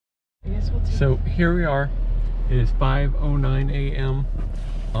So here we are. It is 5:09 a.m.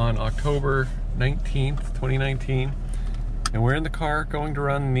 on October 19th, 2019. And we're in the car going to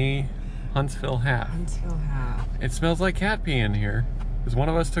run the Huntsville half. Huntsville half. It smells like cat pee in here. Because one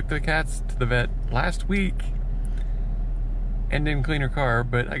of us took the cats to the vet last week and didn't clean her car.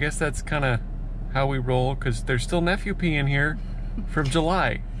 But I guess that's kind of how we roll, because there's still nephew pee in here from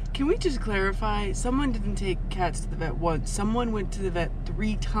July. Can we just clarify? Someone didn't take cats to the vet once. Someone went to the vet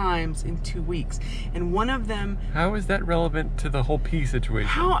 3 times in 2 weeks. And one of them... How is that relevant to the whole pee situation?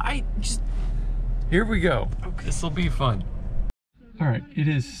 How? I just... Here we go. Okay. This will be fun. Alright, it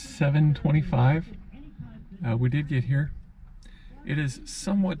is 7:25. We did get here. It is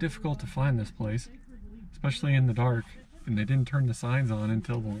somewhat difficult to find this place, especially in the dark. And they didn't turn the signs on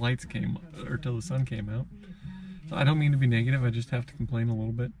until the lights came, or till the sun came out. So I don't mean to be negative, I just have to complain a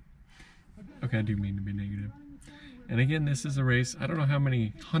little bit. Okay, I do mean to be negative. And again, this is a race. I don't know how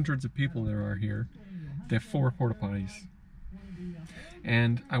many hundreds of people there are here. They have 4 porta potties.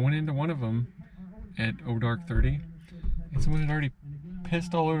 And I went into one of them at dark 30, and someone had already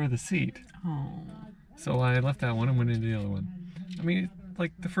pissed all over the seat. Oh. So I left that one and went into the other one. I mean,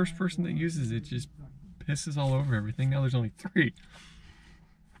 like, the first person that uses it just pisses all over everything. Now there's only 3.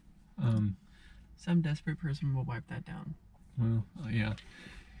 Some desperate person will wipe that down. Well, yeah.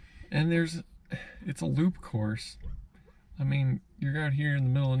 And it's a loop course. I mean, you're out here in the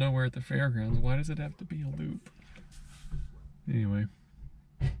middle of nowhere at the fairgrounds. Why does it have to be a loop? Anyway.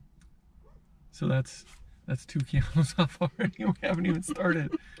 So that's 2 kilos off already. We haven't even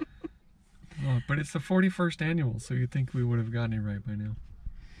started. But it's the 41st annual, so you'd think we would have gotten it right by now.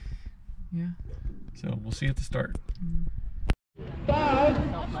 Yeah. So we'll see you at the start. 5,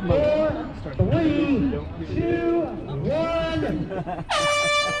 4, 3, 2, 1.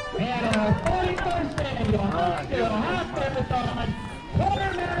 And our 41st annual Huntsville Half Marathon,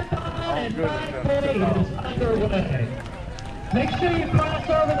 Quarter Marathon, and 5K is underway. Make sure you cross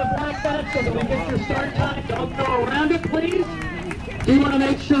over the black fence so that we get your start time. Don't go around it, please. We want to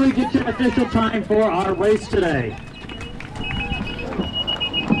make sure we get your official time for our race today.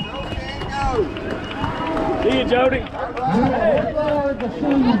 See you, Jody.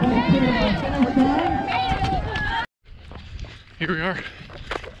 Here we are,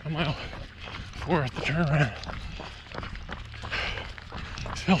 on mile 4 at the turnaround.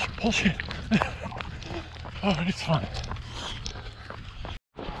 This feels like bullshit. Oh, but it's fun.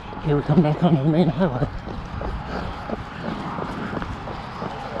 Here we come back onto the main highway.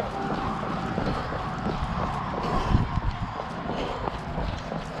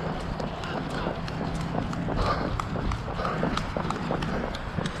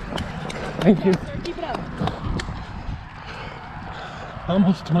 Thank you. Keep it up.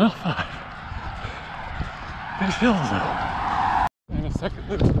 Almost to mile 5. These hills though. And a second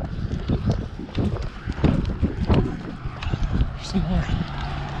loop. There's some more.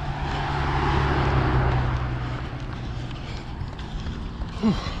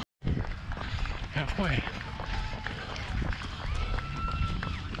 Whew. Halfway.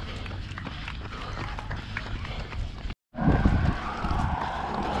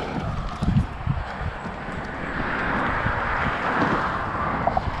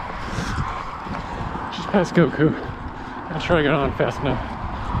 Past Goku. I'll try to get on fast enough.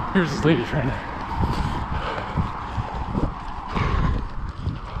 Here's this lady friend.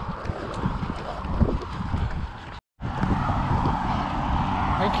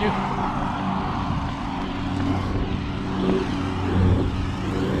 Thank you.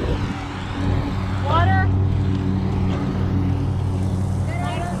 Water.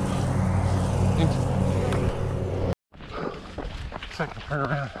 Second turn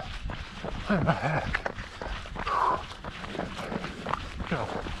around. I'm back. Go.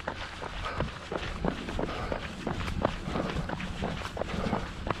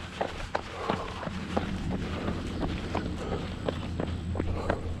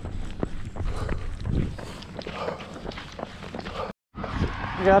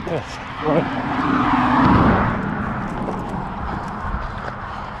 You got this. Right.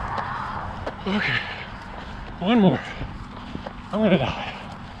 Okay. One more. I'm gonna die.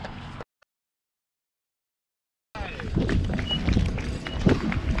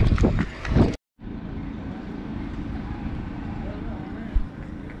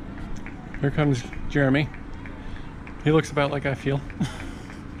 Here comes Jeremy. He looks about like I feel.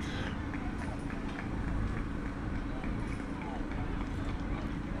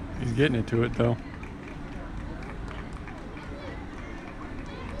 He's getting into it though.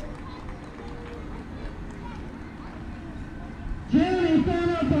 Jeremy found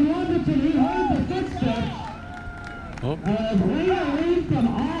out from London, he heard the footsteps Oh. of Leah Lee from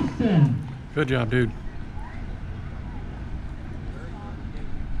Austin. Good job, dude.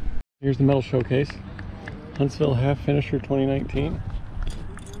 Here's the medal showcase. Huntsville Half Finisher 2019.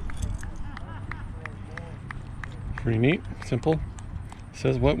 Pretty neat, simple.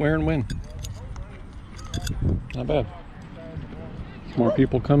 Says what, where, and when. Not bad. More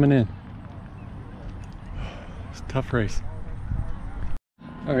people coming in. It's a tough race.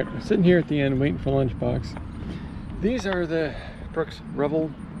 Alright, I'm sitting here at the end waiting for lunchbox. These are the Brooks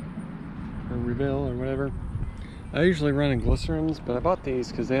Revel or Reveal or whatever. I usually run in glycerins, but I bought these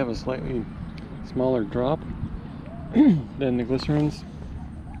because they have a slightly smaller drop than the glycerins.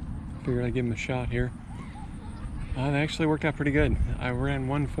 Figured I'd give them a shot here. They actually worked out pretty good. I ran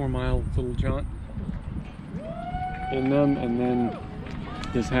 1 4-mile little jaunt in them, and then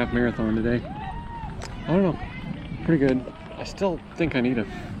this half marathon today. I don't know, pretty good. I still think I need a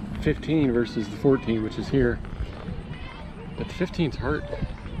 15 versus the 14, which is here. But the 15s hurt.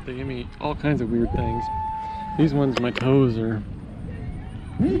 They give me all kinds of weird things. These ones, my toes are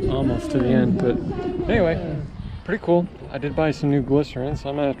almost to the end, but anyway, pretty cool. I did buy some new glycerin, so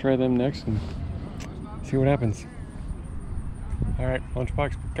I'm gonna have to try them next and see what happens. All right,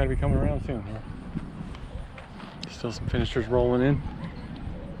 lunchbox gotta be coming around soon. Still some finishers rolling in.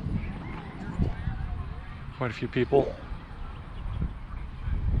 Quite a few people.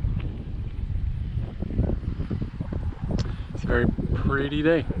 It's a very pretty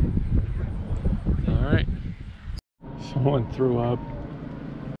day. All right. Someone threw up.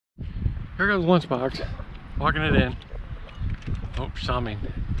 Here goes lunchbox, walking it in. Oh, she saw me.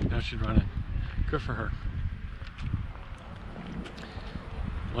 Now she's running. Good for her.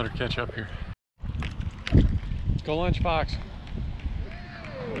 Let her catch up here. Let's go lunchbox.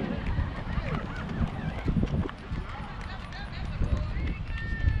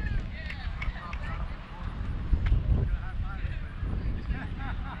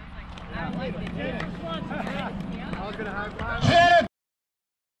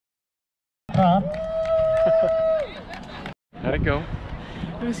 How'd it go?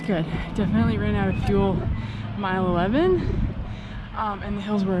 It was good. Definitely ran out of fuel mile 11. And the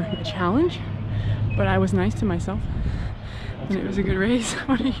hills were a challenge, but I was nice to myself. And it was a good race.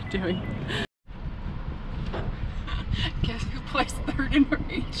 What are you doing? Guess who placed 3rd in her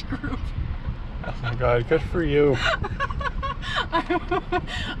age group? Oh my god, good for you.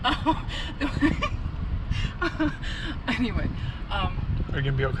 Anyway, are you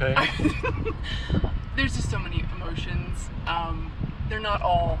gonna be okay? There's just so many emotions. They're not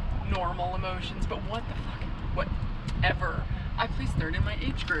all normal emotions, but what the fuck, whatever. I placed 3rd in my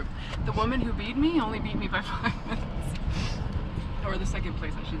age group. The woman who beat me only beat me by 5 minutes. Or the 2nd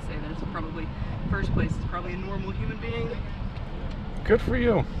place, I should say. There's probably, 1st place is probably a normal human being. Good for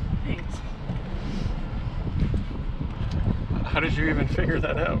you. Thanks. How did you even figure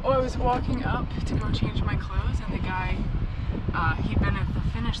that out? Oh, I was walking up to go change my clothes, and the guy, he'd been at the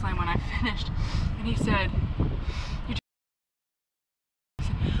finish line when I finished, and he said,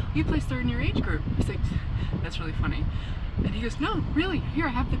 you placed 3rd in your age group. I said, that's really funny. And he goes, no, really, here, I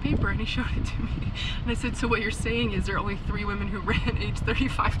have the paper, and he showed it to me. And I said, so what you're saying is there are only 3 women who ran age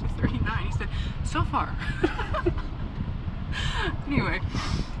 35 to 39. He said, so far. Anyway,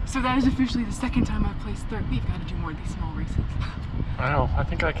 so that is officially the 2nd time I've placed 3rd. We've got to do more of these small races. I know, I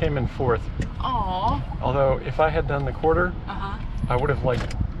think I came in 4th. Aww. Although, if I had done the quarter, I would have like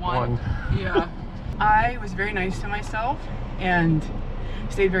won. Yeah. I was very nice to myself and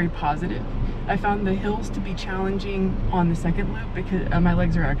stayed very positive. I found the hills to be challenging on the 2nd loop because my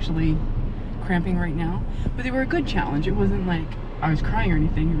legs are actually cramping right now, but they were a good challenge. It wasn't like I was crying or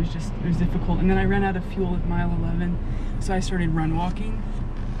anything. It was difficult. And then I ran out of fuel at mile 11, so I started run walking,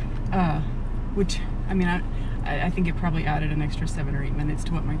 which, I mean, I think it probably added an extra 7 or 8 minutes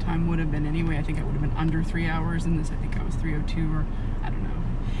to what my time would have been anyway. I think I would have been under 3 hours in this. I think I was 3:02 or I don't know.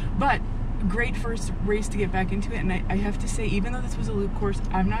 But great first race to get back into it, and I have to say, even though this was a loop course,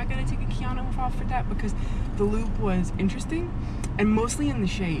 I'm not going to take a Keanu off for that because the loop was interesting and mostly in the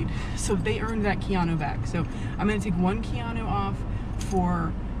shade, so they earned that Keanu back. So I'm going to take 1 Keanu off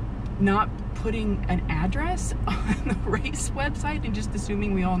for not putting an address on the race website and just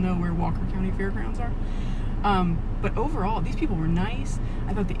assuming we all know where Walker County Fairgrounds are. But overall, these people were nice.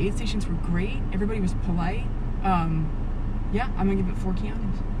 I thought the aid stations were great. Everybody was polite. Yeah, I'm going to give it 4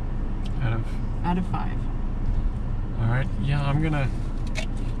 Keanus. Out of 5. All right, yeah, I'm gonna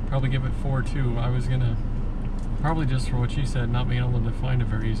probably give it 4 too. I was gonna probably, just for what you said, not being able to find it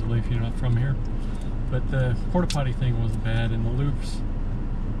very easily if you're not from here. But the porta potty thing wasn't bad, and the loops,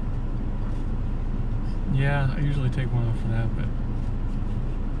 yeah, I usually take 1 off for that, but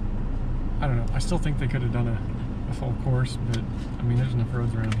I don't know. I still think they could have done a full course, but I mean, there's enough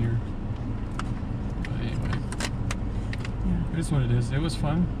roads around here. Anyway, Yeah. it is what it is. It was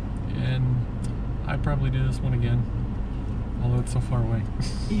fun, and I'd probably do this one again, although it's so far away.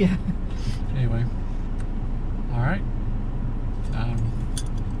 Yeah. Anyway, all right.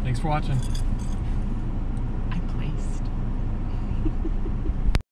 Thanks for watching.